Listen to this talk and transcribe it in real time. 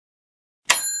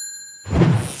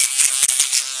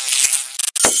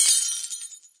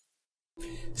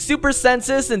Super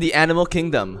senses in the animal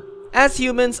kingdom. As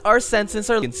humans, our senses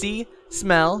are can see,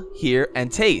 smell, hear,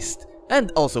 and taste,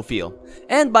 and also feel,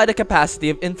 and by the capacity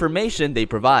of information they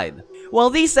provide. While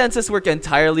these senses work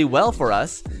entirely well for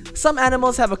us, some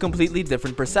animals have a completely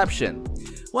different perception.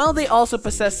 While they also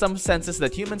possess some senses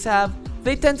that humans have,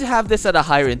 they tend to have this at a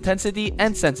higher intensity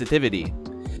and sensitivity.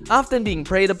 Often being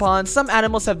preyed upon, some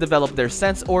animals have developed their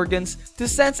sense organs to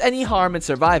sense any harm and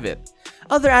survive it.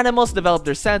 Other animals develop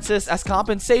their senses as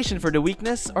compensation for the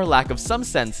weakness or lack of some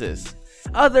senses.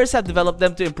 Others have developed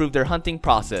them to improve their hunting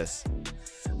process.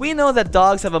 We know that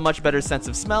dogs have a much better sense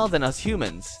of smell than us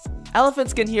humans.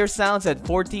 Elephants can hear sounds at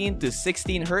 14 to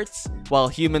 16 Hz, while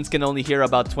humans can only hear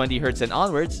about 20 Hz and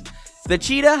onwards. The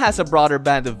cheetah has a broader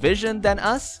band of vision than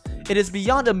us. It is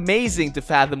beyond amazing to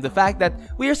fathom the fact that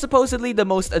we are supposedly the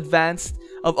most advanced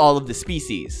of all of the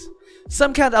species.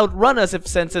 Some can't outrun us if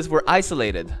senses were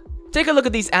isolated. Take a look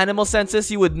at these animal senses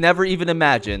you would never even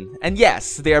imagine, and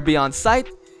yes, they are beyond sight,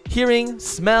 hearing,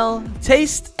 smell,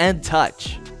 taste, and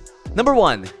touch. Number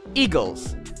 1.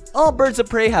 Eagles. All birds of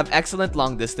prey have excellent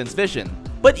long-distance vision,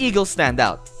 but eagles stand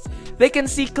out. They can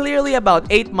see clearly about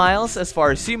 8 miles as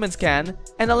far as humans can,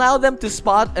 and allow them to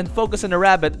spot and focus on a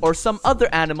rabbit or some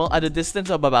other animal at a distance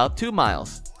of about 2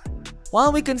 miles.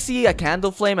 While we can see a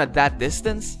candle flame at that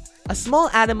distance, a small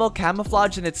animal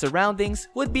camouflaged in its surroundings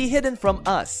would be hidden from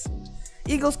us.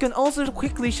 Eagles can also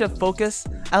quickly shift focus,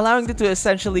 allowing them to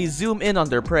essentially zoom in on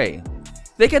their prey.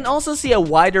 They can also see a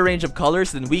wider range of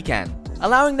colors than we can,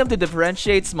 allowing them to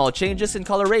differentiate small changes in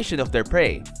coloration of their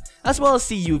prey, as well as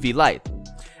see UV light.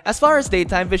 As far as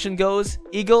daytime vision goes,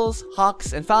 eagles,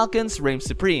 hawks, and falcons reign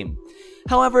supreme.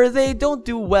 However, they don't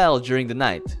do well during the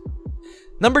night.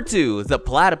 Number 2. The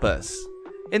platypus.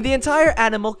 In the entire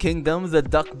animal kingdom, the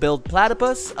duck-billed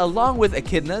platypus, along with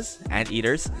echidnas,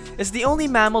 anteaters, is the only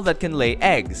mammal that can lay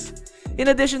eggs. In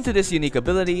addition to this unique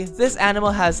ability, this animal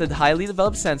has a highly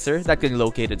developed sensor that can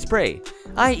locate its prey,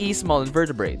 i.e. small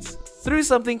invertebrates, through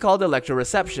something called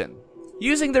electroreception.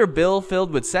 Using their bill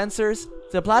filled with sensors,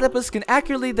 the platypus can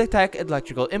accurately detect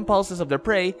electrical impulses of their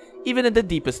prey even in the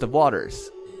deepest of waters.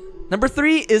 Number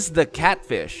 3 is the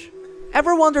catfish.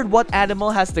 Ever wondered what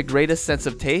animal has the greatest sense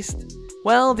of taste?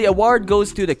 Well, the award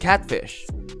goes to the catfish.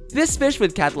 This fish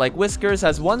with cat-like whiskers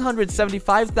has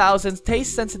 175,000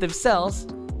 taste-sensitive cells,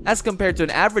 as compared to an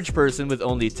average person with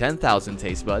only 10,000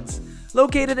 taste buds,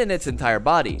 located in its entire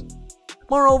body.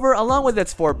 Moreover, along with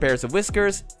its 4 pairs of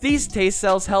whiskers, these taste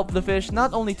cells help the fish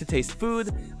not only to taste food,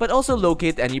 but also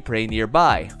locate any prey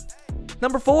nearby.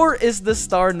 Number 4 is the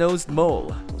star-nosed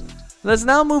mole. Let's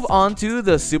now move on to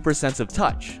the super sense of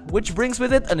touch, which brings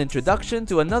with it an introduction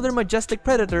to another majestic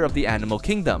predator of the animal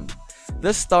kingdom,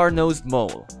 the star-nosed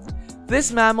mole.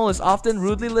 This mammal is often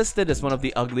rudely listed as one of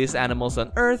the ugliest animals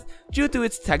on Earth due to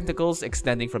its tentacles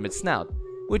extending from its snout,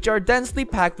 which are densely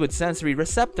packed with sensory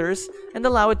receptors and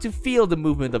allow it to feel the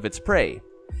movement of its prey.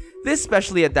 This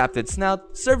specially adapted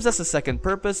snout serves as a second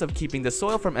purpose of keeping the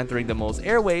soil from entering the mole's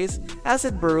airways as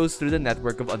it burrows through the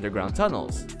network of underground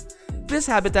tunnels. This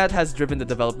habitat has driven the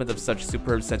development of such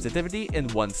superb sensitivity in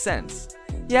one sense,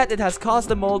 yet it has caused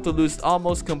the mole to lose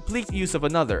almost complete use of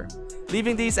another,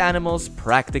 leaving these animals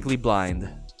practically blind.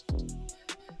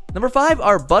 Number 5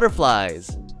 are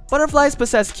butterflies. Butterflies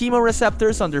possess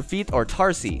chemoreceptors on their feet or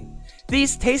tarsi.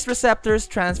 These taste receptors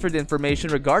transfer the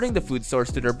information regarding the food source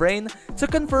to their brain to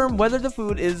confirm whether the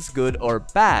food is good or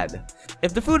bad.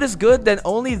 If the food is good, then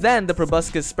only then the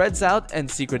proboscis spreads out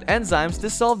and secret enzymes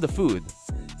dissolve the food.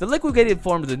 The liquidated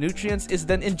form of the nutrients is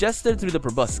then ingested through the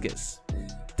proboscis.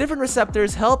 Different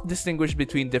receptors help distinguish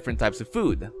between different types of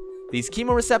food. These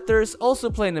chemoreceptors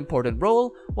also play an important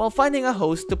role while finding a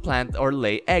host to plant or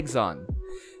lay eggs on.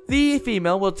 The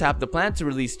female will tap the plant to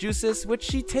release juices which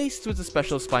she tastes with a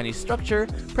special spiny structure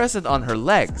present on her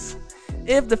legs.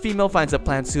 If the female finds a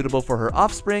plant suitable for her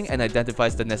offspring and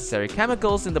identifies the necessary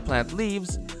chemicals in the plant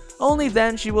leaves, only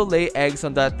then she will lay eggs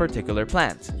on that particular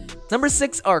plant. Number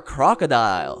 6 are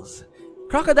crocodiles.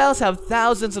 Crocodiles have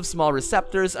thousands of small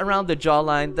receptors around the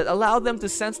jawline that allow them to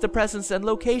sense the presence and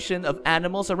location of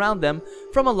animals around them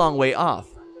from a long way off.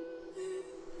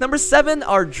 Number 7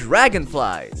 are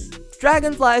dragonflies.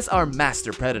 Dragonflies are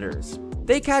master predators.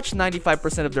 They catch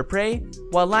 95% of their prey,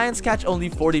 while lions catch only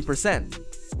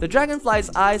 40%. The dragonfly's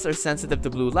eyes are sensitive to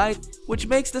blue light, which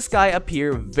makes the sky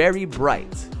appear very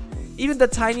bright. Even the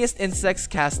tiniest insects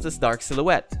cast a dark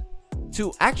silhouette.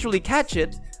 To actually catch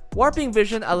it, warping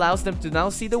vision allows them to now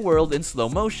see the world in slow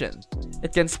motion.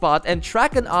 It can spot and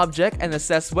track an object and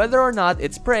assess whether or not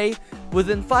it's prey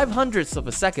within 0.05 of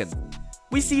a second.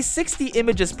 We see 60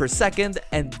 images per second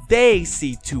and they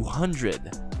see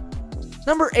 200.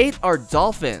 Number 8 are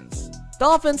dolphins.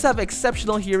 Dolphins have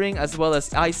exceptional hearing as well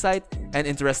as eyesight, and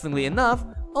interestingly enough,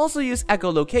 also use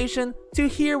echolocation to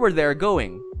hear where they are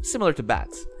going, similar to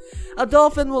bats. A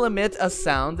dolphin will emit a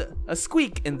sound, a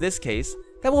squeak in this case,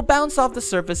 that will bounce off the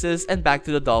surfaces and back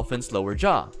to the dolphin's lower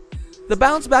jaw. The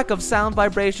bounce back of sound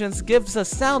vibrations gives a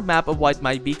sound map of what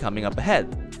might be coming up ahead.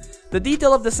 The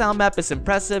detail of the sound map is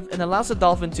impressive and allows the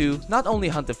dolphin to not only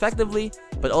hunt effectively,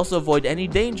 but also avoid any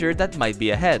danger that might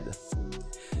be ahead.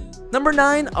 Number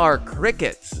 9 are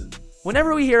crickets.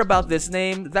 Whenever we hear about this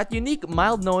name, that unique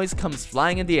mild noise comes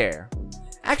flying in the air.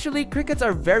 Actually, crickets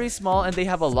are very small and they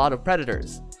have a lot of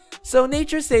predators, so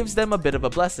nature saves them a bit of a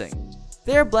blessing.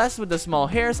 They are blessed with the small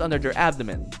hairs under their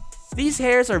abdomen. These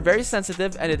hairs are very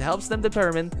sensitive and it helps them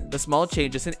determine the small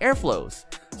changes in airflows.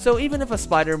 So even if a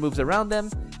spider moves around them,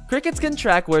 crickets can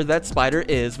track where that spider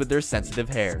is with their sensitive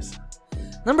hairs.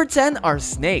 Number 10 are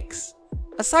snakes.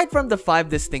 Aside from the 5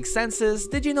 distinct senses,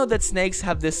 did you know that snakes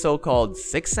have this so-called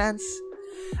sixth sense?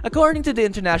 According to the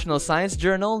international science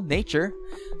journal, Nature,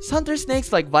 hunter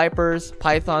snakes like vipers,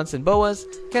 pythons, and boas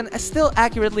can still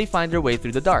accurately find their way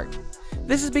through the dark.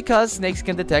 This is because snakes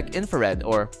can detect infrared,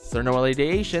 or thermal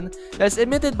radiation, that is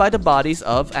emitted by the bodies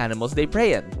of animals they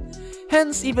prey in.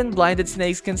 Hence, even blinded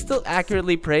snakes can still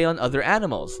accurately prey on other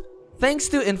animals, thanks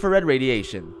to infrared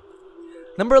radiation.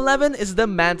 Number 11 is the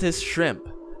mantis shrimp.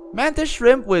 Mantis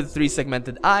shrimp with 3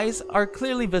 segmented eyes are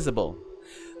clearly visible.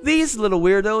 These little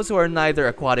weirdos who are neither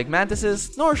aquatic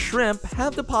mantises nor shrimp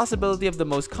have the possibility of the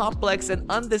most complex and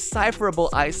undecipherable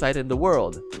eyesight in the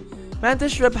world.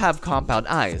 Mantis shrimp have compound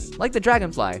eyes, like the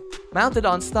dragonfly, mounted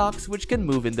on stalks which can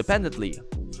move independently.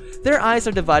 Their eyes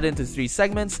are divided into 3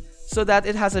 segments so that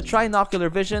it has a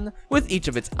trinocular vision with each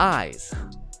of its eyes.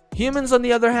 Humans, on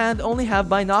the other hand, only have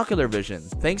binocular vision,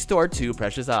 thanks to our 2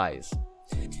 precious eyes.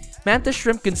 Mantis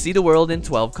shrimp can see the world in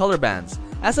 12 color bands,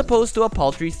 as opposed to a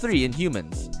paltry 3 in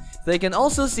humans. They can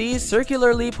also see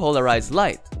circularly polarized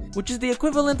light, which is the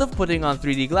equivalent of putting on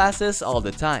 3D glasses all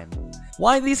the time.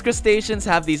 Why these crustaceans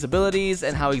have these abilities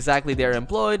and how exactly they are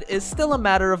employed is still a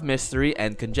matter of mystery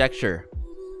and conjecture.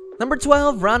 Number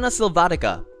 12, Rana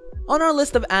sylvatica. On our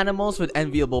list of animals with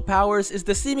enviable powers is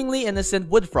the seemingly innocent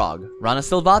wood frog, Rana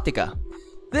sylvatica.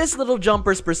 This little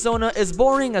jumper's persona is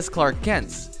boring as Clark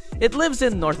Kent's. It lives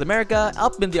in North America,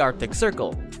 up in the Arctic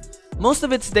Circle. Most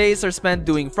of its days are spent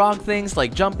doing frog things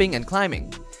like jumping and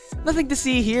climbing. Nothing to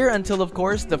see here until, of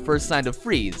course, the first sign of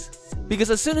freeze. Because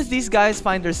as soon as these guys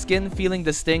find their skin feeling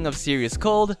the sting of serious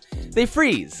cold, they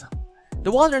freeze.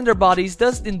 The water in their bodies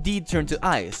does indeed turn to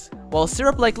ice, while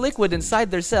syrup-like liquid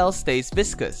inside their cells stays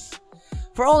viscous.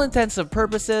 For all intents and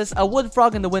purposes, a wood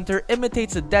frog in the winter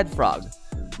imitates a dead frog.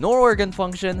 No organ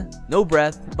function, no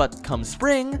breath, but come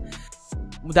spring,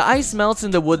 the ice melts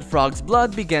and the wood frog's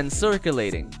blood begins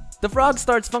circulating. The frog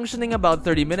starts functioning about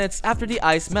 30 minutes after the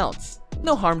ice melts.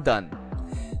 No harm done.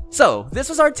 So, this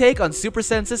was our take on super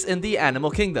senses in the animal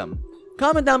kingdom.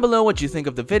 Comment down below what you think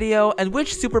of the video and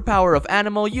which superpower of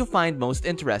animal you find most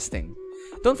interesting.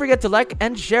 Don't forget to like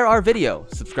and share our video.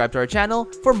 Subscribe to our channel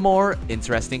for more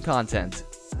interesting content.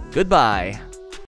 Goodbye.